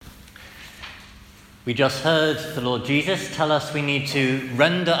We just heard the Lord Jesus tell us we need to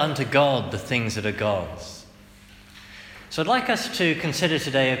render unto God the things that are God's. So I'd like us to consider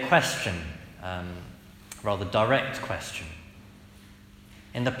today a question, a rather direct question.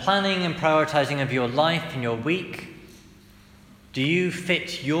 In the planning and prioritizing of your life and your week, do you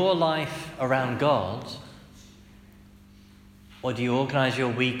fit your life around God? Or do you organize your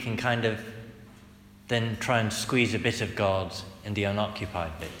week and kind of then try and squeeze a bit of God in the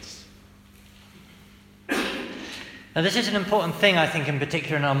unoccupied bits? Now, this is an important thing, I think, in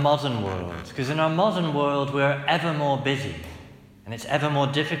particular in our modern world, because in our modern world we're ever more busy, and it's ever more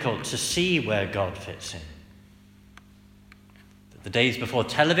difficult to see where God fits in. The days before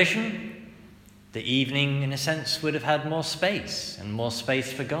television, the evening, in a sense, would have had more space, and more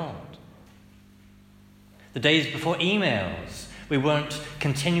space for God. The days before emails, we weren't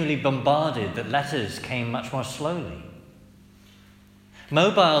continually bombarded, that letters came much more slowly.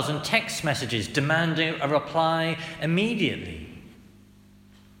 Mobiles and text messages demanding a reply immediately.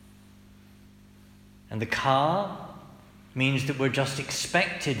 And the car means that we're just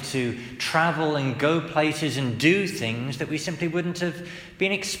expected to travel and go places and do things that we simply wouldn't have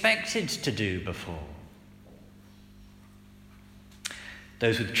been expected to do before.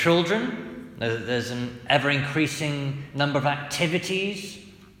 Those with children know that there's an ever-increasing number of activities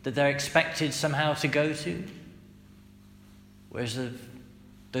that they're expected somehow to go to. Whereas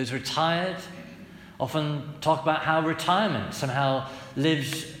those retired often talk about how retirement somehow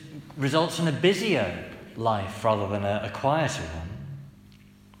results in a busier life rather than a quieter one.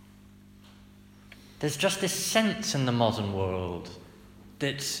 There's just this sense in the modern world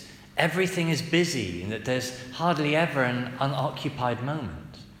that everything is busy and that there's hardly ever an unoccupied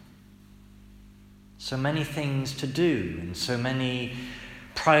moment. So many things to do and so many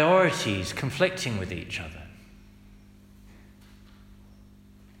priorities conflicting with each other.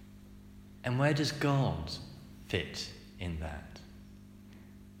 And where does God fit in that?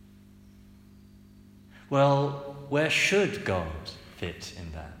 Well, where should God fit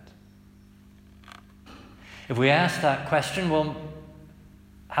in that? If we ask that question, well,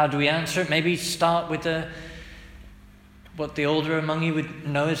 how do we answer it? Maybe start with what the older among you would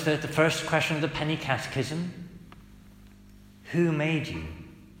know is the first question of the Penny Catechism. Who made you?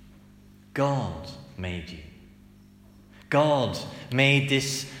 God made you. God made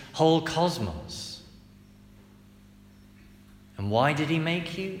this whole cosmos. And why did he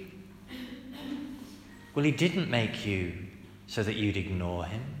make you? Well, he didn't make you so that you'd ignore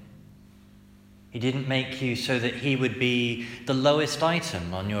him. He didn't make you so that he would be the lowest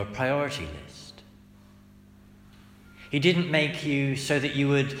item on your priority list. He didn't make you so that you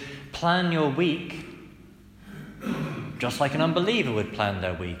would plan your week just like an unbeliever would plan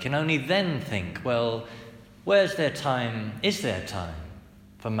their week and only then think, well, is there time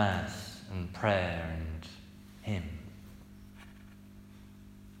for Mass and prayer and hymn?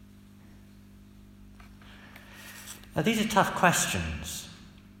 Now, these are tough questions,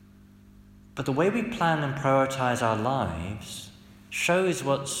 but the way we plan and prioritize our lives shows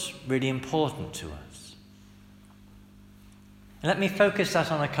what's really important to us. And let me focus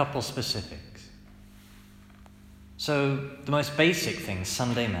that on a couple specifics. So, the most basic thing,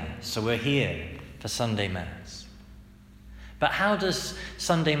 Sunday Mass. So we're here for Sunday Mass. But how does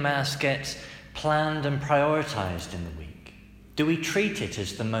Sunday Mass get planned and prioritized in the week? Do we treat it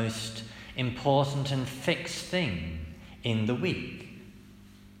as the most important and fixed thing in the week?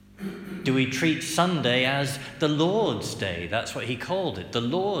 Do we treat Sunday as the Lord's Day? That's what he called it, the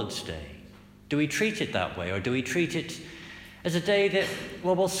Lord's Day. Do we treat it that way, or do we treat it as a day that,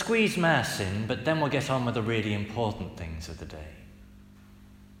 well, we'll squeeze Mass in, but then we'll get on with the really important things of the day?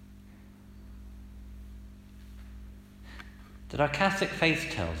 That our Catholic faith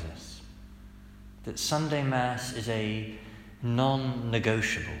tells us that Sunday Mass is a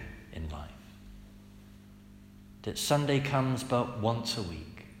non-negotiable in life. That Sunday comes but once a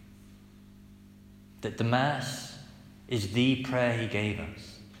week. That the Mass is the prayer he gave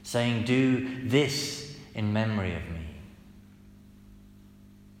us, saying, do this in memory of me.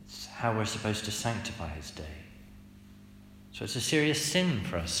 It's how we're supposed to sanctify his day. So it's a serious sin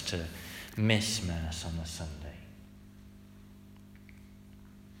for us to miss Mass on a Sunday.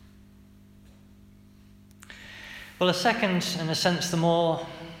 Well, a second, in a sense, the more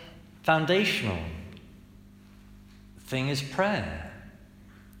foundational thing is prayer.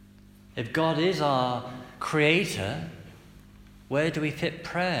 If God is our creator, where do we fit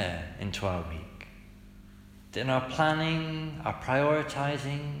prayer into our week? In our planning, our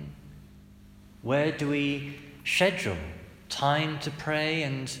prioritizing, where do we schedule time to pray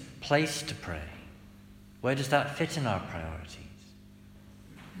and place to pray? Where does that fit in our priorities?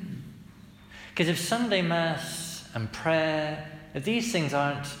 Because if Sunday Mass and prayer, if these things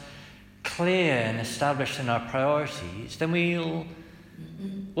aren't clear and established in our priorities, then we'll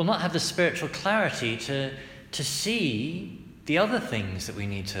not have the spiritual clarity to see the other things that we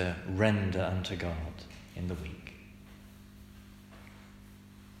need to render unto God in the week.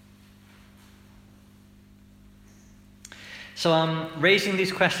 So I'm raising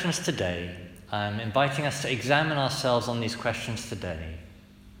these questions today. I'm inviting us to examine ourselves on these questions today,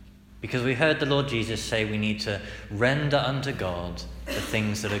 because we heard the Lord Jesus say we need to render unto God the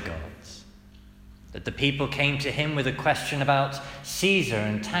things that are God's. That the people came to him with a question about Caesar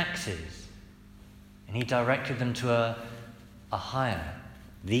and taxes, and he directed them to the higher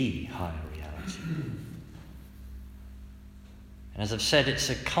reality. And as I've said, it's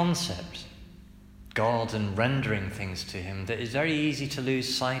a concept, God and rendering things to him, that is very easy to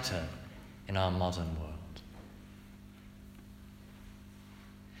lose sight of in our modern world.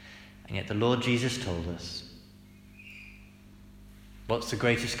 And yet the Lord Jesus told us, what's the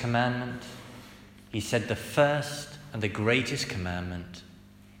greatest commandment? He said the first and the greatest commandment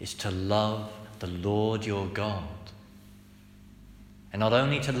is to love the Lord your God. And not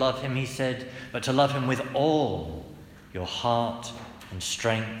only to love him, he said, but to love him with all your heart and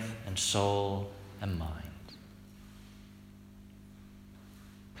strength and soul and mind.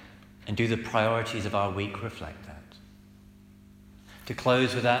 And do the priorities of our week reflect that? To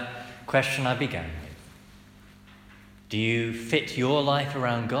close with that question I began with, do you fit your life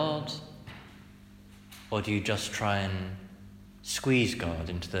around God, or do you just try and squeeze God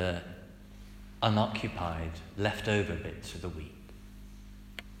into the unoccupied, leftover bits of the week?